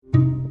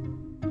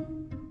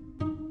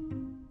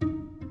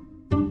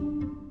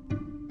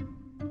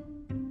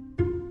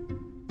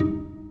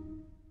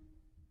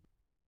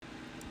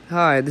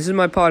Hi, this is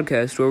my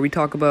podcast where we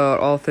talk about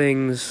all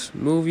things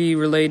movie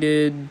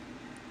related,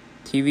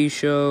 TV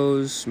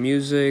shows,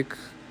 music,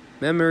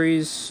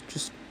 memories,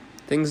 just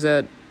things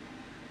that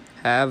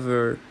have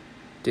or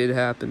did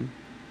happen.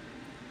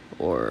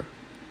 Or,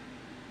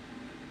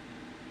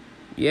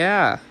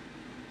 yeah.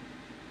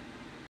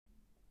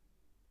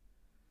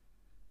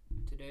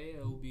 Today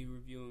I will be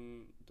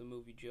reviewing the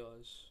movie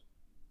Jaws.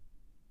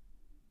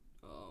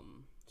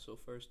 So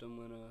first I'm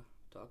gonna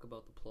talk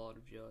about the plot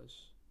of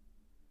Jaws.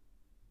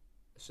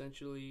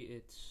 Essentially,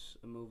 it's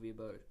a movie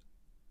about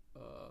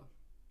a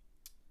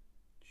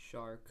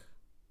shark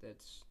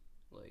that's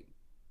like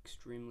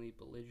extremely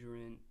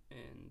belligerent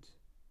and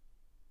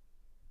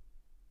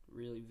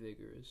really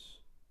vigorous.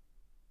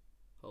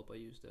 Hope I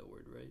used that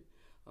word right.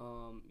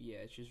 Yeah,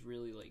 it's just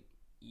really like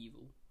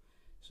evil.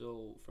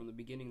 So from the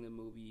beginning of the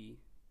movie,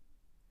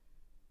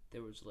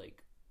 there was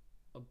like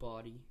a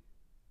body,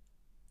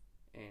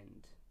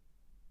 and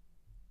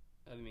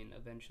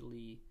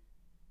eventually,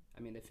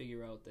 they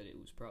figure out that it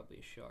was probably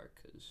a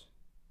shark because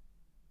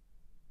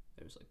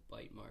there's like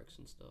bite marks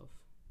and stuff.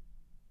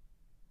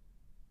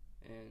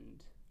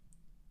 And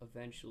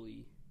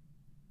eventually,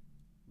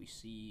 we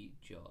see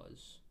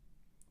Jaws,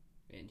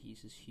 and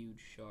he's this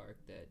huge shark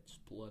that's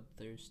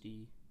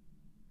bloodthirsty.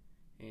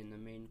 And the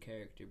main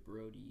character,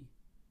 Brody,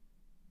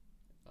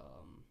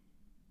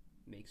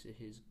 makes it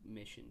his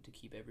mission to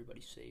keep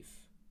everybody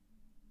safe.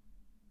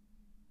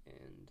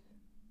 And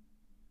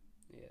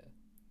yeah,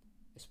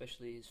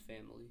 especially his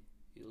family.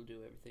 He'll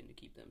do everything to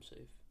keep them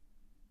safe.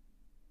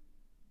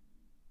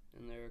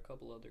 And there are a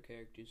couple other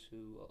characters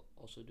who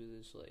also do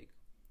this, like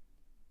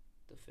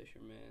the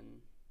fisherman.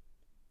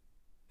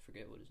 I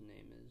forget what his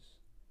name is.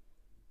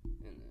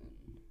 And then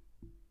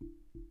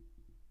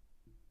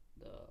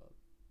the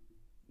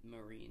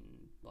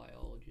marine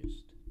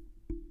biologist,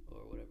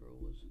 or whatever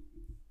it was.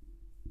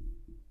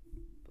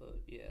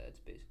 But yeah, that's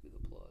basically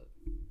the plot.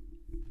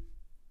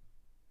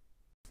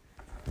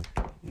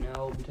 Now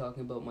I'll be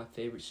talking about my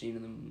favorite scene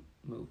in the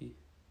movie,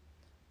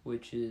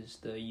 which is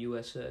the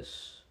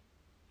USS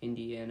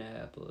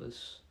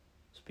Indianapolis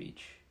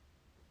speech.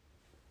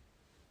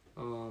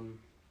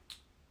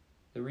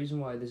 The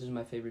reason why this is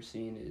my favorite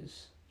scene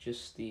is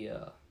just the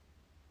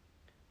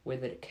way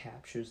that it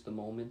captures the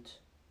moment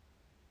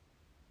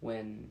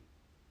when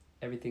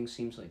everything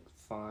seems like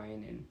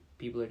fine and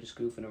people are just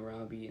goofing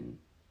around being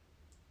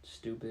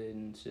stupid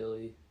and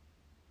silly.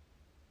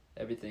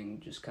 Everything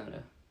just kind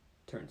of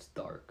turns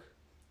dark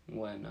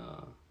when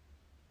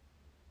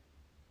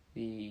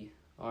the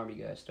army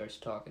guy starts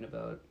talking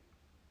about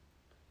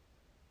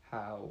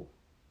how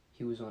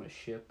he was on a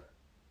ship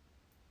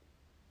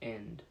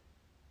and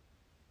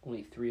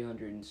only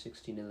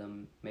 316 of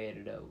them made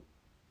it out.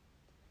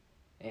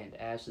 And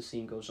as the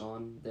scene goes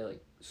on, they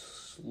like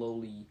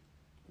slowly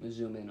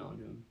zoom in on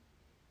him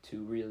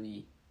to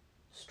really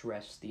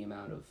stress the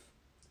amount of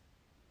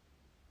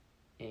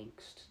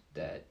angst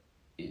that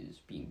is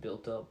being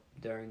built up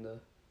during the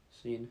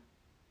scene,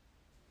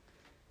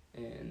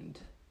 and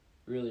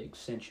really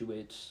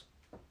accentuates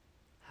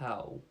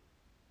how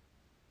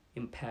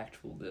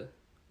impactful the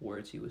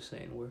words he was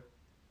saying were.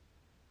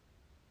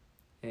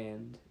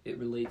 And it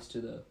relates to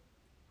the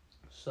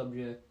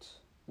subject,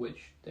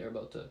 which they're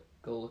about to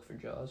go look for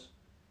Jaws,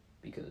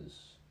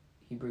 because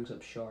he brings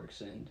up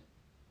sharks, and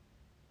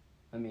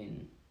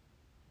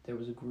there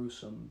was a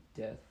gruesome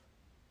death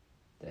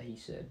that he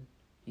said.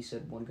 He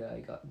said one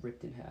guy got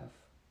ripped in half,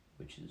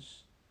 which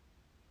is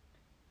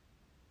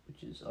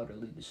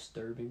utterly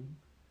disturbing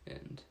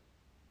and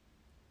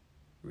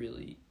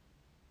really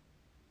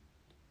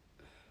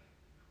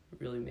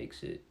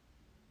makes it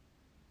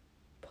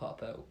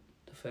pop out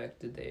the fact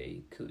that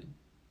they could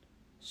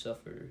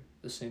suffer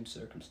the same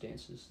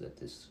circumstances that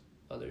this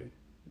other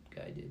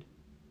guy did.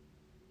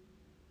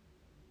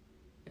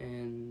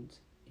 And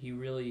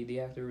the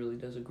actor really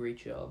does a great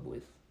job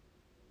with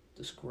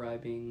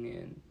describing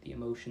and the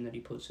emotion that he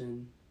puts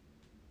in.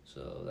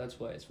 So that's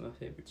why it's my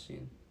favorite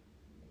scene.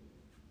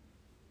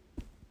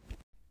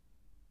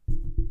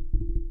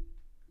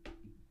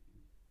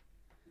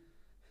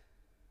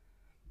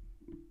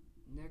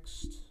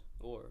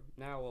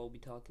 Now I'll be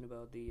talking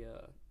about the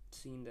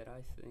scene that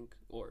I think,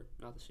 or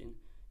not the scene,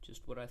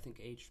 just what I think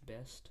aged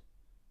best,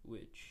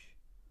 which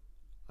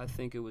I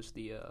think it was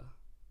the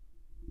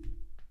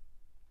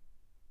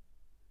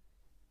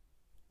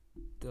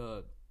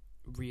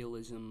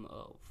realism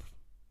of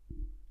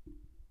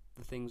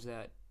the things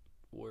that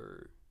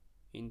were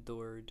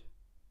endured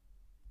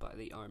by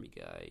the army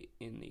guy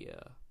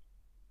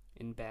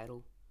in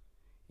battle,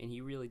 and he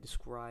really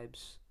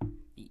describes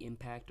the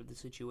impact of the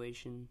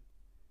situation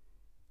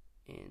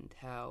and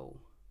how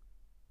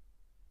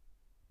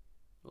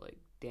like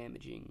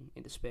damaging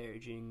and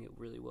disparaging it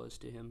really was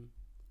to him.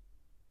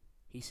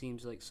 He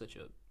seems like such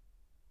a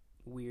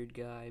weird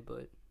guy,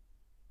 but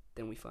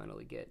then we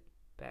finally get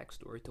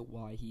backstory to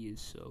why he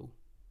is so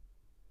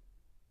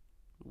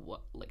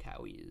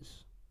how he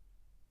is.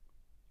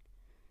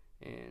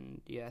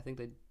 And yeah, I think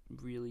they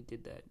really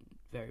did that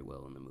very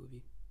well in the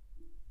movie.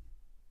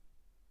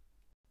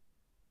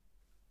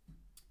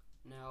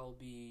 Now I'll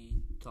be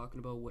talking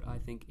about what I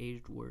think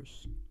aged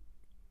worse.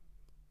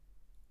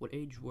 What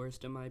aged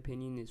worst, in my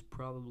opinion, is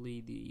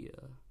probably the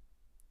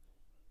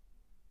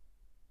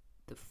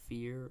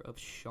fear of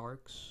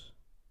sharks.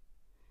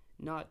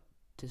 Not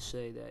to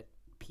say that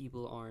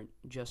people aren't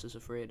just as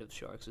afraid of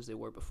sharks as they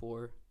were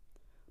before,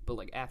 but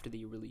like after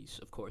the release,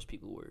 of course,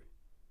 people were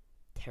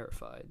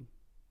terrified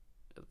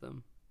of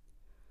them.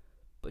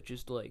 But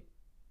just like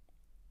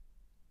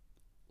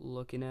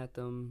looking at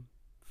them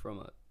from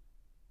a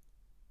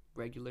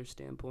regular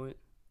standpoint,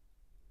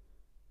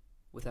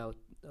 without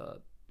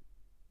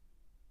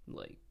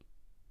like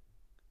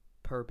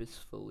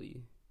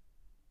purposefully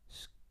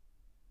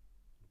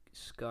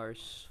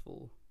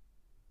scarceful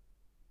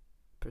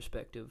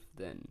perspective,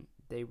 then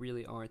they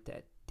really aren't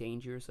that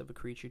dangerous of a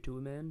creature to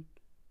a man,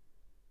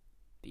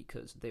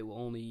 because they will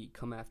only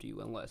come after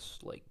you unless,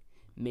 like,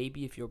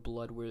 maybe if your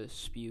blood were to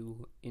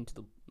spew into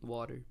the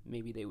water,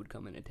 maybe they would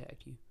come and attack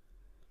you.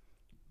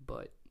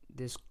 But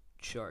this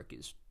shark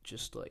is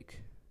just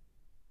like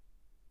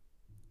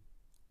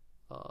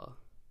a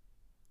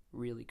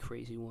really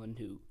crazy one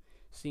who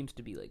seems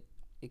to be like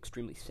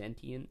extremely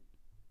sentient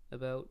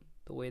about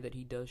the way that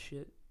he does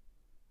shit.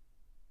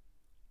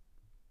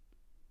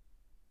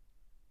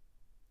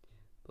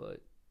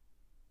 But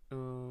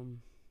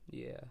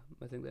yeah,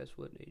 I think that's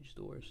what aged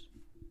the worst.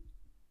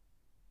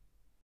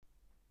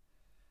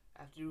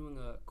 After doing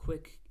a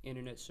quick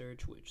internet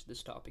search, which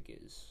this topic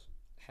is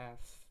half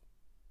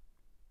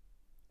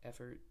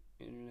effort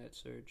internet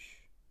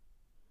search,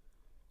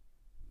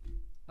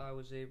 I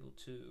was able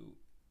to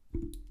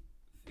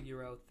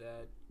figure out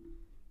that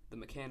the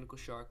mechanical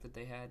shark that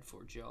they had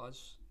for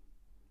Jaws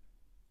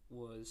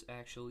was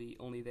actually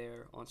only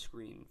there on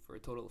screen for a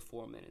total of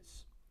 4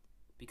 minutes,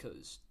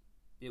 because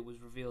it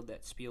was revealed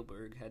that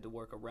Spielberg had to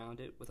work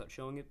around it without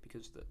showing it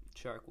because the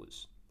shark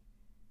was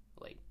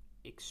like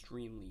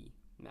extremely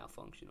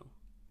malfunctional.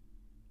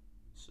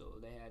 So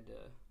they had to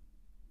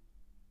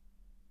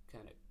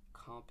kind of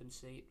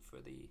compensate for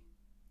the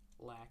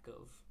lack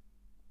of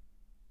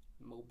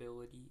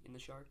mobility in the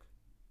shark.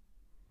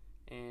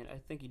 And I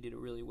think he did a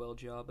really well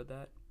job of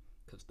that,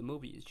 because the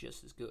movie is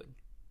just as good.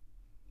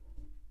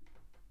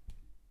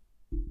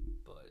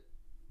 But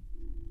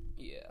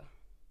yeah.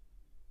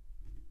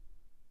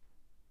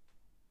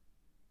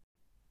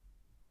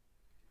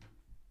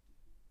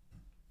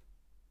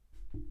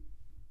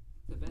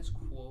 The best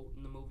quote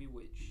in the movie,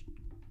 which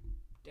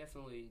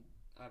definitely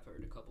I've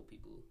heard a couple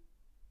people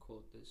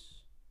quote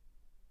this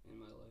in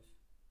my life,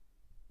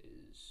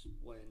 is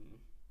when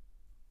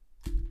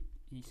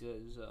he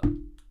says,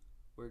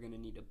 we're gonna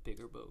need a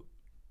bigger boat,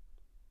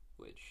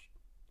 which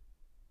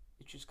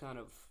it's just kind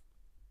of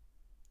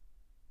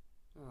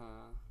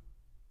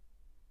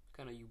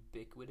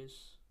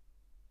ubiquitous,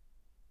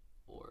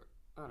 or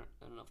I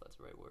don't know if that's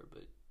the right word,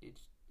 but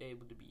it's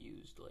able to be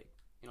used like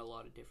in a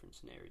lot of different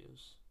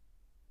scenarios.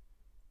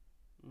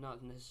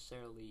 Not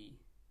necessarily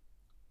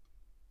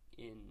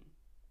in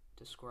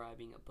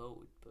describing a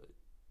boat, but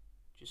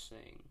just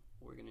saying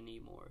we're gonna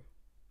need more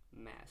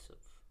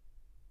massive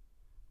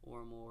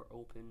or more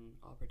open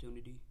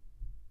opportunity.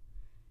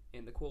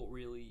 And the quote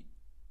really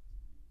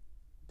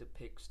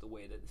depicts the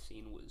way that the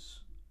scene was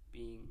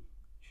being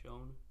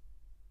shown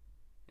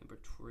and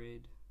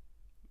portrayed.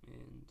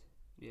 And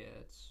yeah,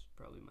 it's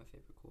probably my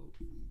favorite quote.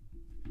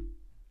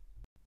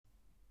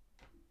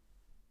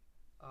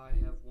 I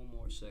have one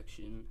more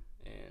section,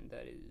 and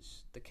that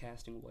is the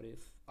casting what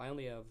if. I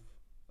only have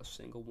a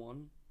single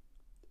one,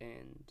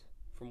 and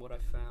from what I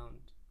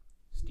found,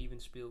 Steven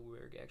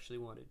Spielberg actually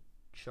wanted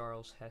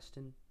Charles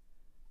Heston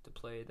to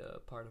play the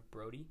part of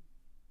Brody.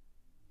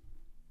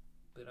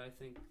 But I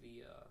think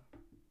the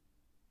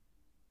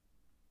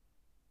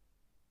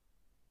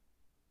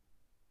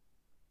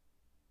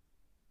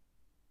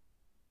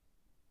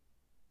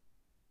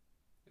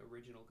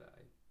original guy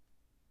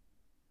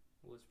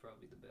was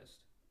probably the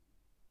best.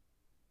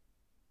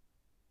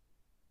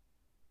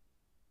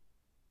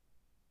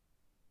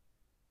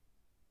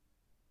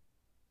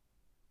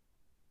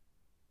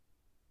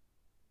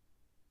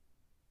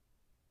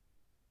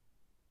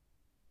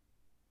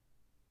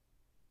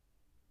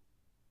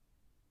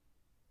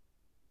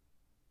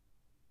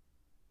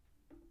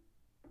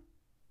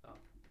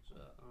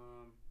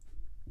 Oh,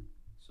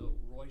 so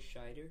Roy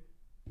Scheider,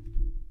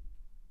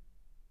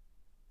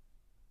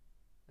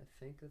 I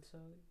think that's how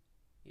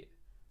yeah,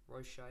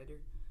 Roy Scheider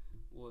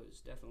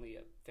was definitely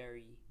a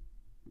very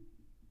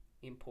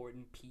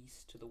important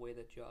piece to the way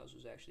that Jaws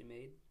was actually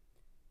made.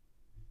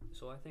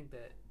 So I think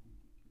that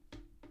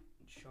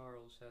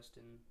Charles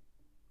Heston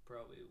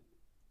probably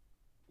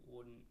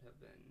wouldn't have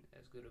been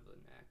as good of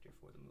an actor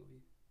for the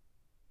movie,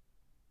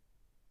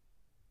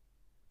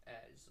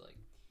 as like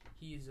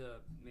he's a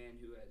man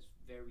who has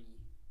very,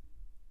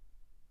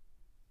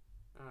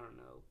 I don't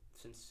know,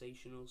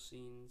 sensational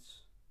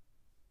scenes,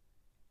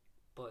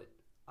 but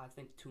I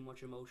think too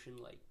much emotion,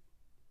 like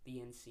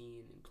the end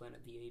scene in Planet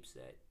of the Apes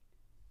that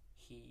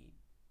he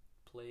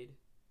played,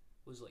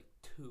 was like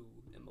too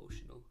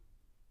emotional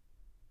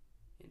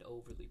and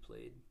overly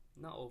played.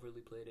 Not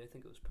overly played, I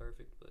think it was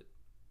perfect, but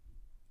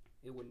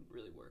it wouldn't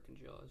really work in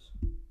Jaws.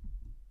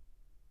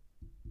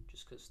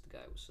 Just because the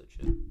guy was such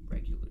a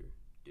regular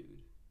dude.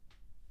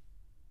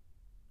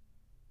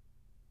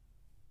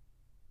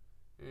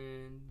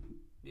 And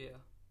yeah.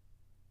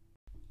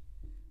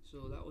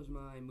 So that was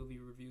my movie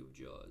review of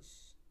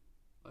Jaws.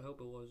 I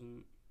hope it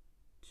wasn't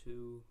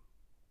too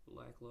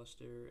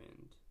lackluster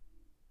and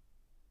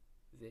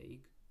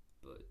vague,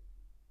 but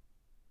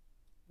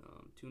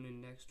tune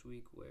in next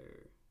week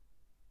where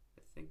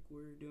I think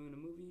we're doing a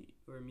movie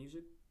or a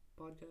music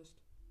podcast.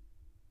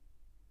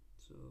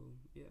 So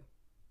yeah,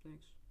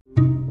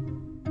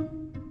 thanks.